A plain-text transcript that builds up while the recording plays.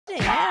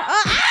Yeah.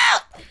 Oh, ow!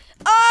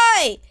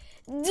 Oi!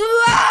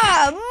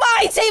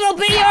 My team will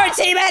beat your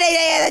team any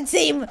day of the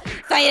team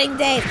fighting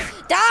days.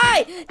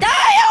 Die!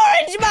 Die,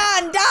 orange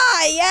man!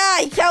 Die! Yeah,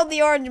 I killed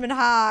the orange man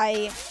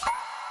high.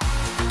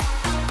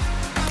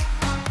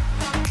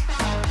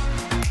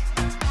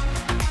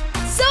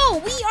 So,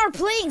 we are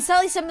playing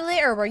Silly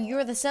Simulator, where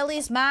you're the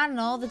silliest man in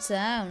all the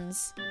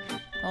towns.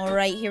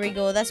 Alright, here we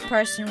go. This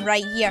person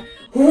right here.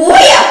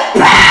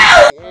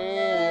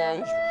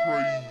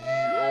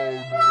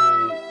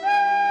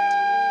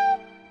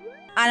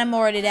 And I'm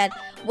already dead.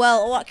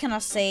 Well, what can I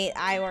say?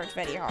 I worked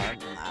very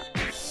hard on that.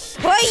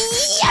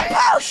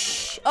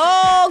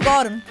 Oh,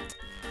 got him.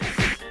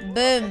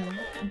 Boom.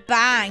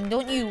 Bang.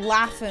 Don't you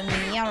laugh at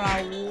me. I'm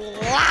gonna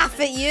laugh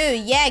at you.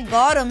 Yeah,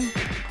 got him.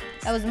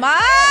 That was my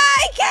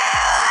kill.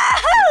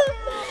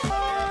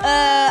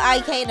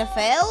 I kind of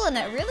fell and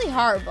it really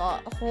hurt,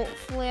 but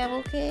hopefully I'm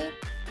okay.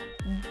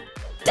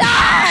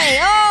 Die!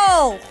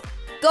 Oh!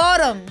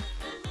 Got him.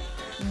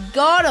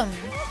 Got him.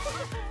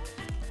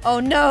 Oh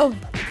no.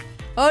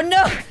 Oh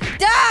no!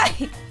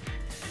 Die!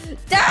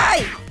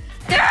 Die!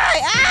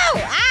 Die! Ow!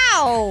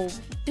 Ow!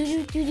 Get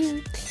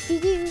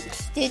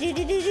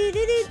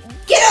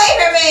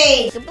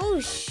away from me!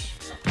 Kaboosh!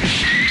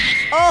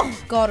 Oh,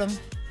 got him.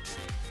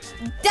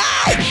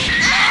 Die!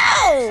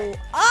 Ow!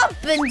 Up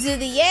into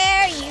the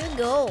air you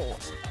go.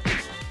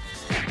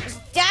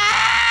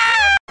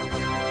 Die!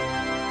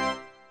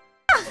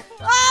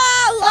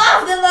 Oh,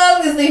 laughed as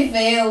long as they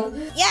failed.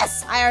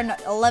 Yes, I earned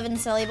 11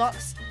 silly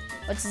bucks.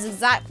 Which is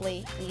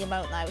exactly the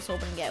amount that I was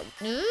hoping to get.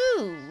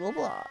 Ooh,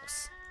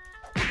 Roblox.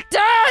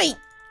 Die!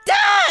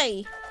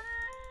 Die!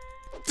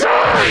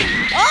 Die!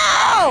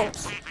 Oh!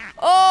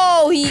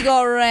 Oh, he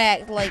got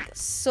wrecked. Like,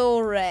 so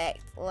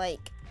wrecked.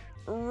 Like,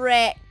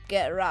 wreck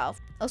it,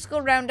 Ralph. Let's go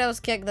roundhouse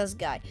kick this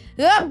guy.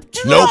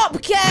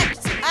 Drop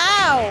kicked!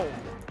 Ow!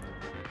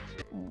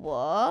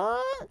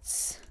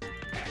 What?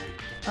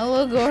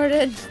 Hello,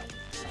 Gordon.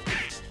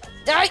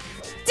 Die!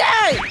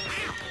 Die!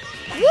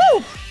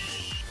 Woo!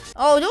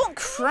 Oh, don't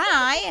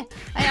cry.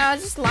 I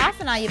was just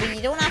laughing at you, but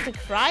you don't have to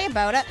cry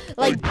about it.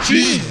 Like,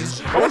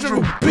 jeez, how much of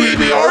a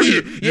baby are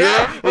you?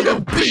 Yeah? I'm gonna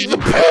beat the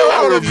pill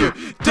out of you.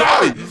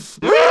 Die!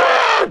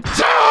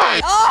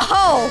 Die!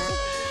 Oh!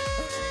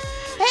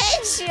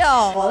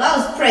 Headshot! Well, that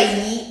was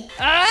pretty.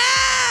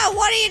 Ah!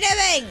 What are you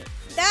doing?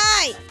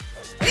 Die!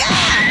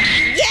 Yeah!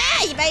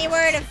 Yeah! You bet you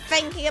weren't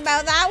thinking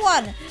about that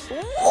one.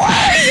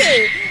 Were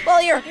you?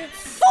 Well, you're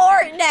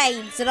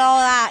Fortnite and all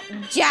that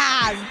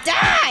jazz.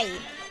 Die!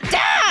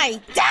 Die!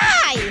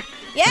 Die!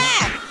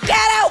 Yeah!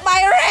 Get out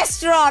my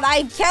restaurant!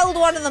 I killed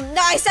one of them.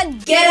 No, I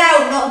said get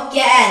out, not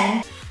get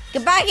in.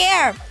 Get back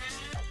here!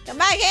 Come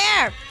back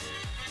here!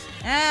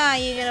 Ah,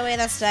 you get away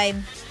this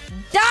time.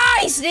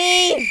 Die,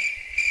 Steve!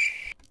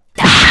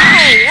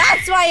 Die!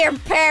 That's why your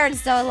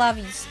parents don't love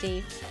you,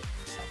 Steve.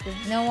 Because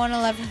no one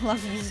will ever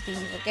love you,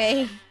 Steve,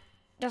 okay?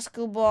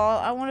 Disco ball,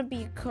 I want to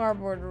be a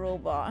cardboard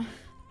robot.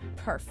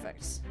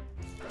 Perfect.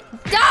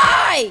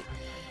 Die!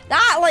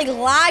 That, like,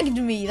 lagged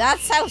me.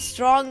 That's how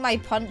strong my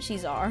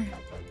punchies are.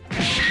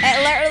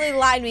 It literally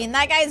lagged me. And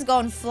that guy's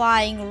gone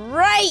flying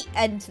right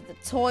into the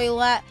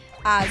toilet,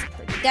 as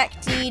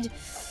predicted.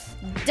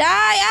 Die!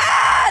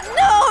 Ah!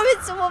 No,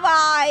 it's so am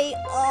I.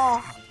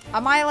 Oh.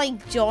 Am I,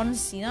 like, John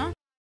Cena?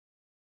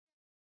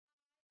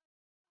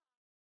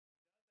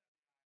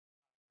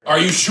 Are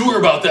you sure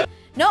about that?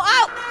 No,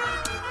 ow!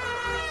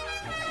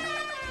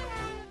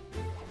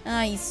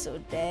 Ah, he's so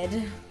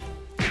dead.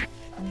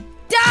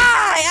 Die!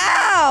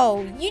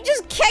 Ow! You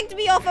just kicked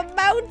me off a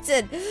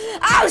mountain!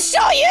 I'll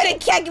show you to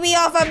kick me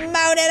off a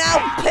mountain!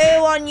 I'll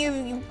poo on you,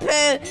 you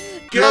poo!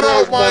 Get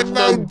out my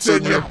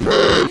mountain, you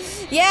poo!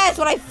 Yeah, that's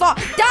what I thought.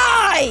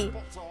 Die!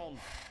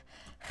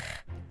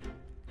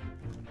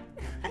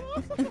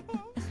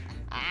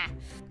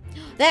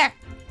 There!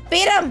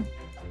 Beat him!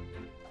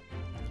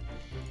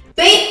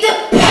 Beat the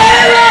poo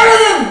out of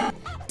them!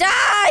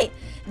 Die!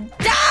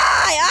 Die!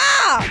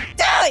 Ah!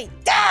 Die!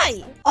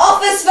 Die!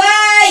 Office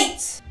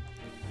fight!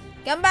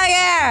 Come back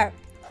here!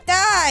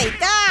 Die!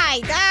 Die!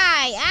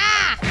 Die!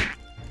 Ah!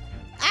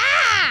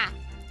 Ah!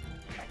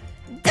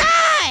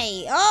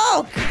 Die!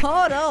 Oh,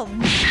 got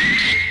him!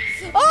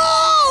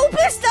 Oh!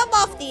 Pissed him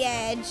off the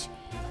edge!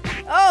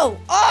 Oh!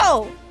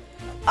 Oh!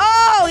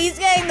 Oh! He's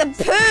getting the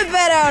poo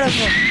bit out of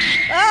him!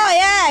 Oh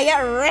yeah! Get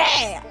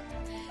wrecked!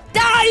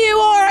 Die, you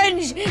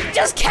orange!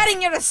 Just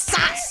kidding, you're a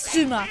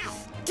Satsuma!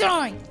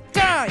 Die!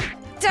 Die!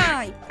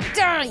 Die!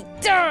 Die!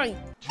 Die!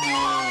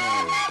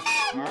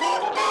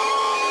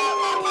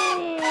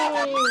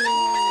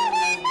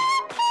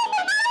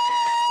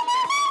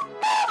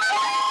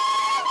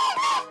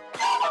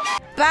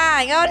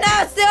 Bang! Oh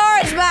no, it's the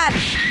orange man!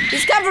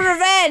 He's come for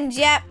revenge,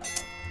 yep.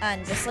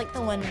 And just like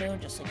the window,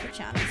 just like your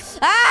channel.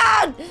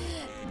 Ah!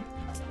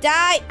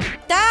 Die!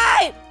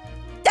 Die!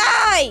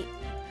 Die!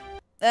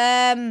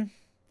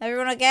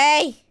 Everyone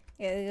okay?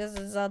 Yeah,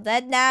 it's all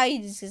dead now,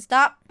 you just can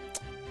stop.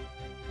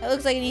 It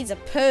looks like it needs a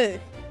poo.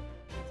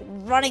 It's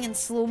running in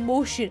slow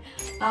motion.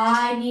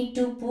 I need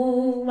to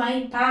poo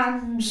my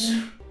pants.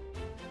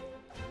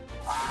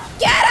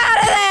 Get out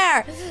of there!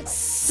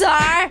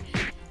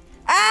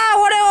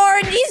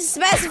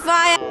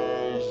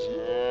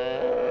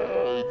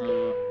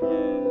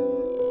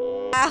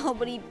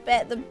 Nobody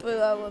bet the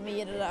poo out with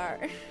me in an hour.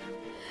 To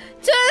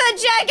the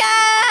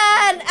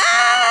chicken!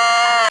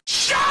 Ah!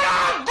 Shut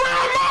up,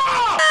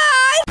 Grandma!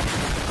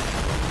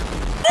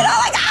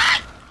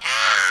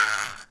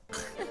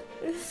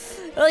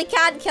 Well, he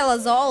can't kill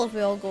us all if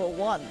we all go at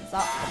once.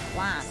 That's the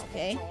plan,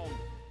 okay?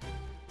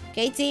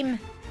 Okay, team.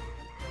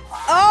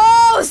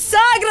 Oh,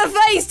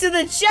 sacrifice to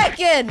the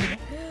chicken!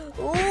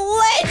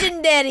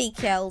 Legendary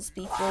kills,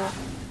 people.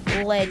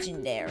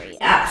 Legendary.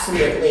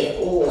 Absolutely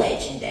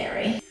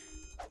legendary.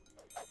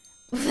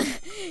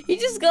 He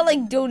just got,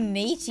 like,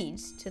 donated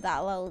to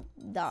that little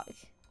duck.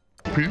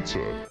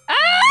 Pizza.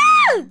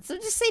 Ah! So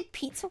just say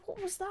pizza? What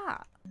was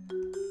that?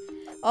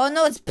 Oh,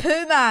 no, it's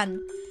Pooh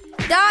Man.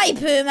 Die,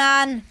 Pooh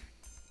Man.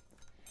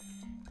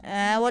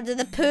 What did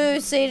the Pooh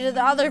say to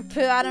the other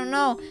Pooh? I don't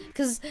know,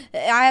 because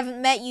I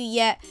haven't met you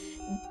yet.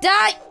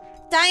 Die!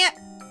 Dang it!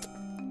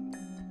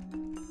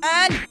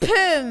 And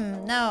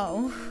Poom!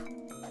 No.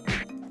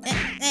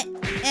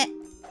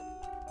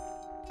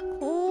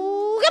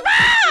 Ooh, come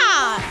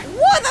on!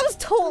 What? That was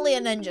totally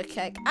a ninja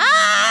kick.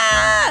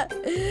 Ah!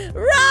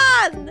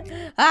 Run!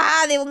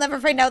 Ah, they will never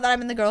find out that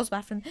I'm in the girls'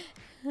 bathroom.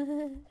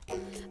 Ooh,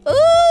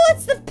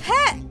 it's the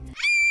pet!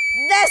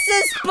 This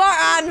is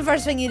Spartan!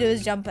 First thing you do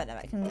is jump into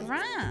it.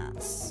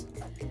 Congrats.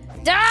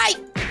 Die!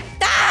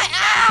 Die!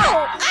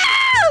 Ow!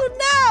 Ow!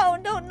 No!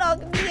 Don't knock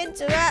me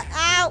into it.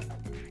 Ow!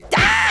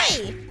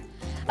 Die!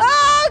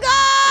 Oh,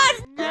 God!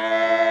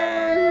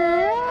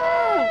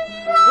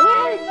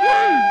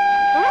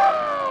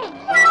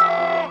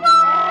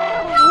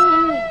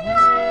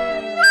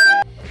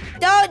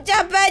 Don't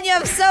jump in! You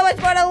have so much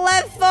more to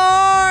live for!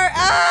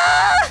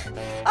 Ah!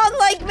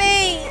 Unlike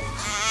me!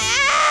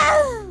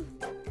 Ah!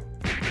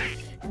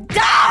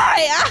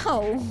 Die!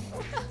 Ow!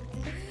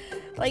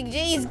 Like,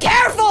 geez,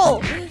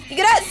 careful! You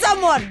can hit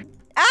someone!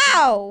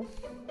 Ow!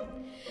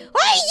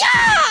 Oh,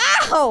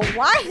 yeah! Ow!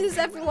 Why does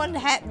everyone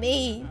hit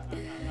me?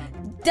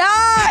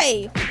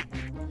 Die!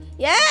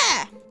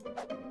 Yeah!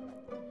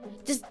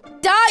 Just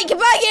die! Get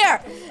back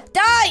here!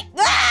 Die!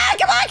 Ah!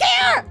 Get back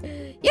here!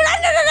 You're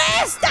under the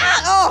nest!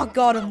 Ah! Oh,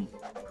 got him.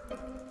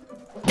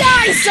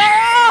 Die, sir!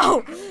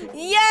 Oh!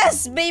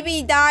 Yes! Maybe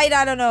he died,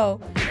 I don't know.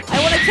 I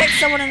want to kick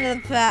someone into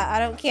the pit. I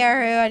don't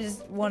care who, I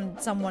just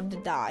want someone to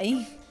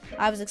die.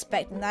 I was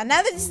expecting that.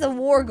 Now that there's the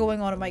war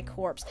going on in my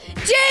corpse.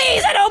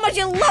 Jeez, I know how much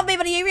you love me,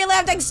 but you really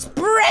have to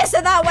express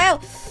it that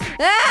well.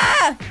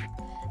 Ah!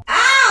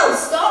 Ow!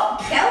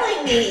 Stop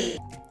killing me!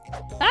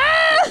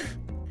 Ah!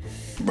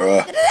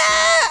 Bruh.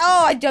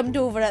 Oh, I jumped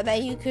over it,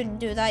 but you couldn't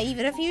do that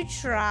even if you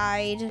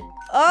tried.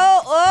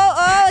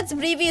 Oh, it's a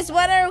previous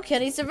winner.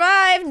 Can he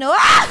survive? No.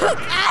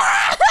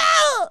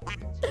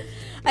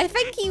 I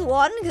think he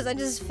won because I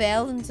just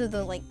fell into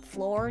the, like,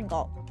 floor and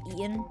got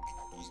eaten.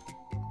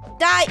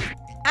 Die!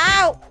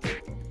 Ow!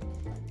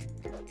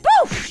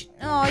 Boosh!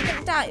 Oh, I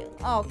didn't die.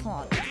 Oh, come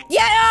on.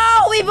 Yeah,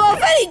 oh, we both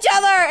hit each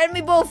other and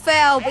we both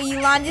fell, but you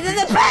landed in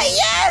the pit.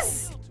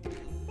 Yes!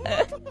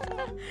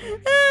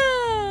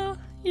 Oh,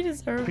 you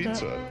deserved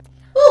Pizza. it.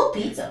 Ooh,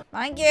 pizza.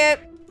 Thank you.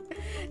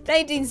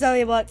 19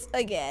 silly bucks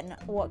again.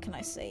 What can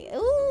I say?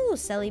 Ooh,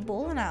 silly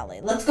bowling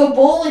alley. Let's go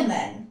bowling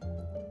then.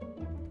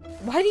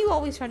 Why do you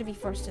always try to be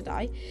first to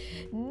die?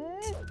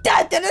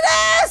 Da, da, da,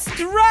 da!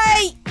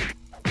 Straight!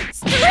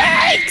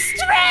 Strike!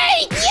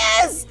 Strike!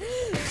 Yes!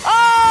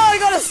 Oh, I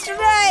got a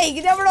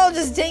strike! Now we're all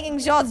just taking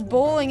shots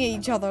bowling at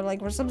each other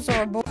like we're some sort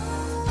of bowl.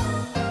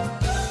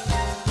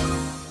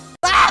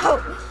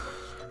 Wow!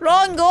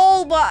 Wrong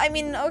goal, but I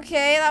mean,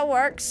 okay, that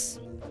works.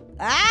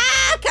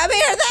 Ah, come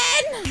here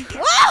then!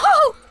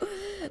 Whoa!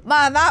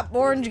 Man, that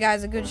orange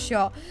guy's a good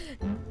shot.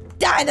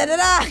 Die, da, da,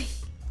 da!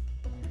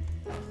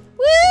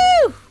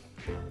 Woo!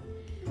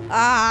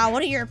 Ah,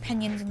 what are your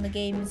opinions on the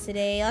games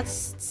today?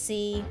 Let's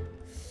see.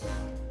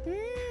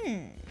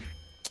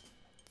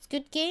 It's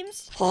good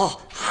games.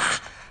 Oh,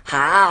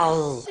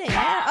 how?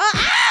 Yeah. Oh,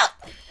 ow!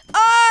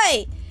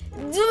 Oi!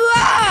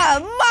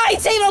 My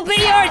team will be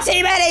your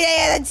team any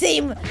day of the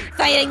team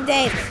fighting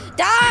day.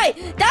 Die!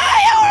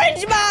 Die,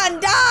 orange man!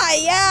 Die!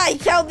 Yeah, I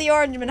killed the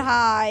orange man.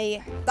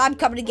 Hi. I'm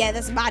coming to get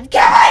this man.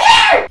 Come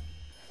here!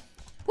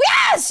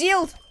 Yeah,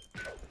 shield!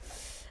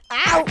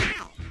 Ow!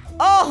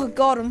 Oh,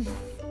 got him.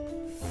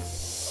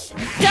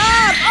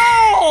 Damn!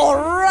 Oh,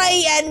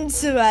 right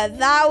into it.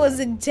 That was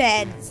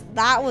intense.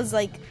 That was,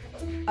 like,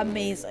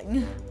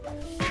 amazing.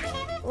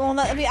 Well,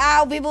 let me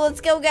out, people.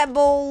 Let's go get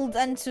bowled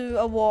into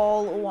a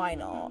wall. Why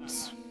not?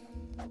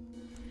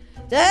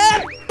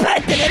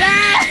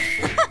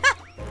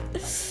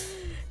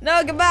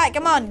 No, come back.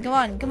 Come on. Come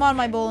on. Come on,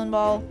 my bowling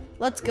ball.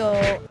 Let's go.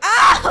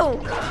 Ow!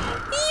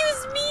 He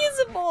used me as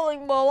a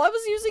bowling ball. I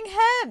was using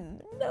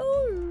him.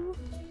 No.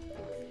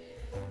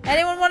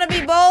 Anyone want to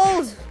be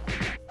bowled?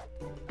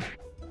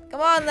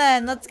 Come on,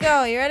 then. Let's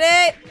go. You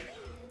ready?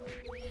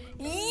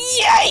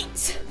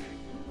 Yeet!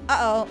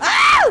 Uh-oh.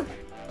 Ow!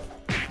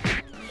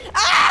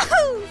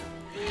 Ow!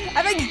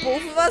 I think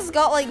both of us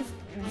got, like,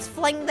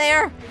 flinged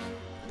there.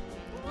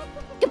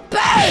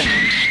 Kaboom!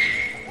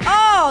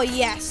 Oh,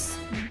 yes.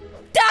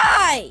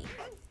 Die!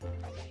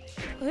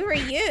 Who are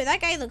you?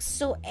 That guy looks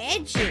so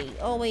edgy.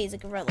 Oh, wait, he's a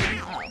gorilla.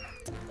 Oh.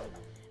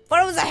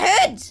 Thought it was a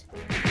hood.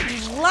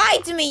 You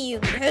lied to me, you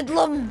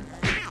hoodlum.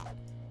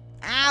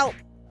 Ow.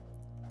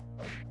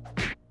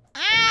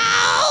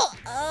 Ow!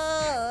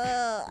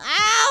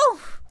 Ow!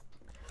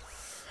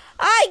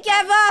 I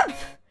give up!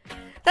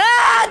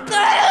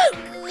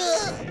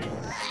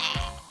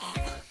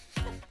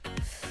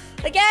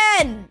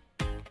 Again!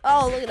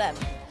 Oh, look at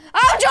him.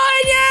 I'll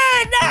join you!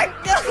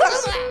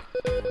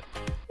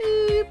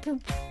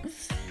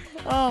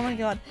 Oh my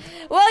god.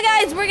 Well,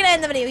 guys, we're gonna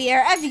end the video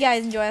here. If you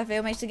guys enjoy the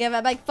video, make sure to give it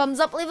a big thumbs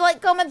up, leave a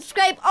like, comment,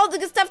 subscribe, all the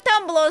good stuff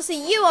down below.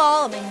 See you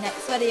all in my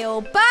next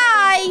video.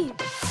 Bye!